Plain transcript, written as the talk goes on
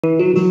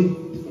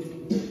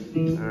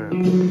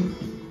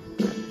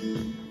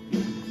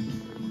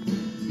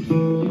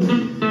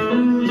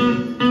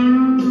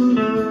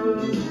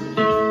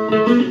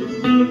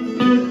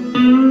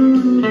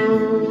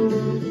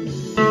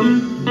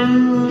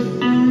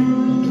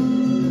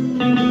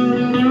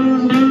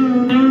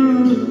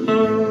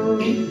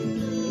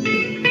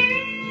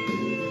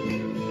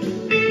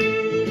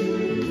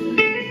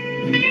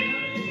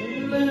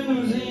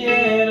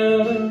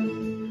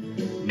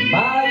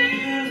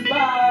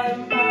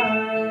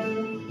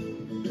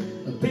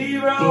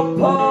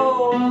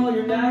Pole,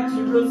 your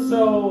natural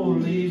soul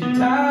leaves you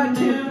tied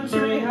to a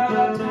tree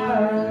high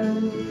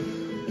tide.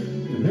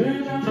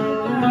 Midnight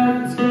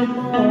lights come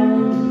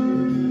on,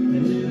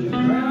 and then the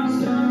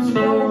ground starts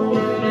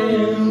rolling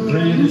in.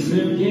 Pretty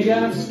soon you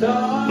got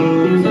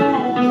stars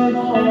on the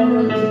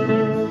water.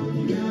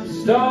 You got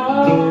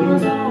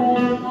stars on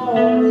the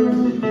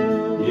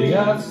water. You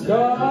got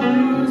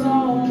stars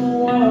on the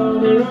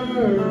water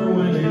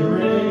when it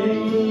rains.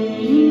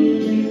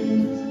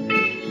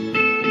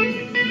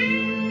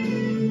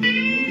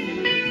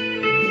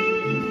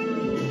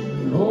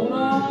 Hold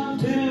on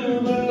to the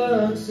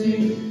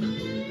Biloxi,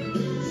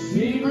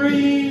 sea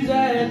breeze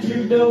at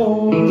your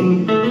door.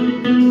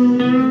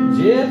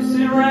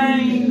 Gypsy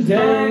rain,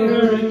 dang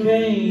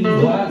hurricanes,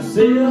 white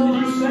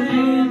silver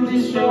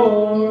sandy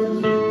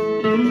shores.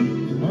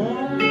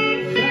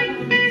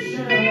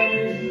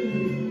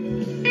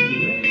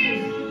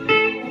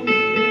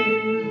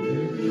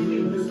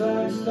 It's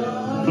like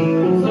stars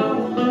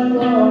on the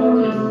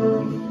water.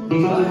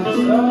 It's like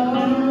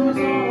stars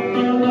on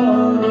the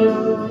water.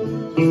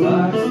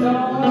 Like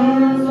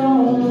stars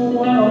on the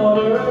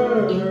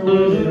water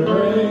when it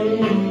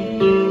rains.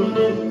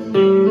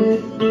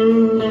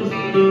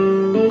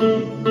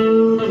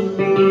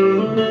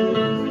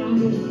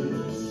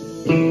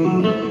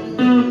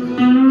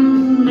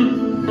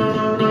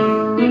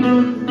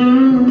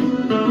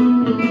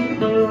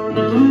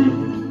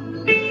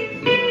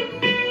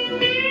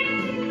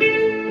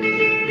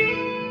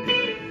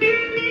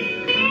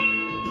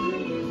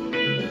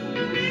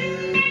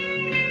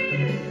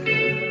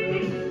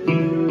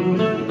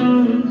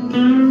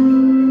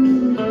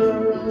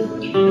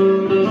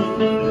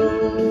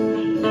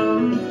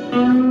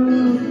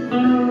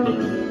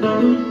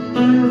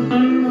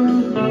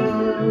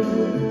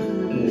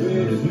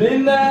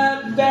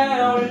 Midnight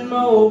down in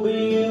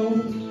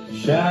Mobile,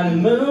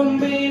 shining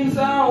moonbeams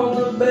on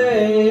the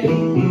bay.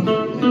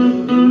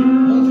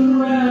 Looking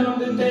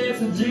around and dance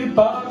the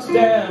jukebox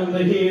down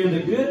to hear the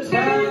good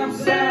time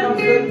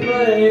sounds that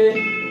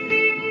play.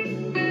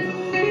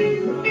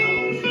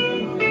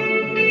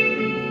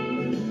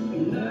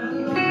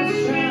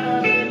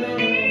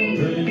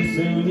 Pretty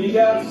soon you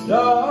got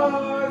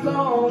stars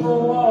on the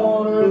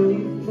water.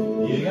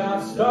 You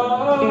got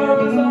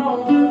stars on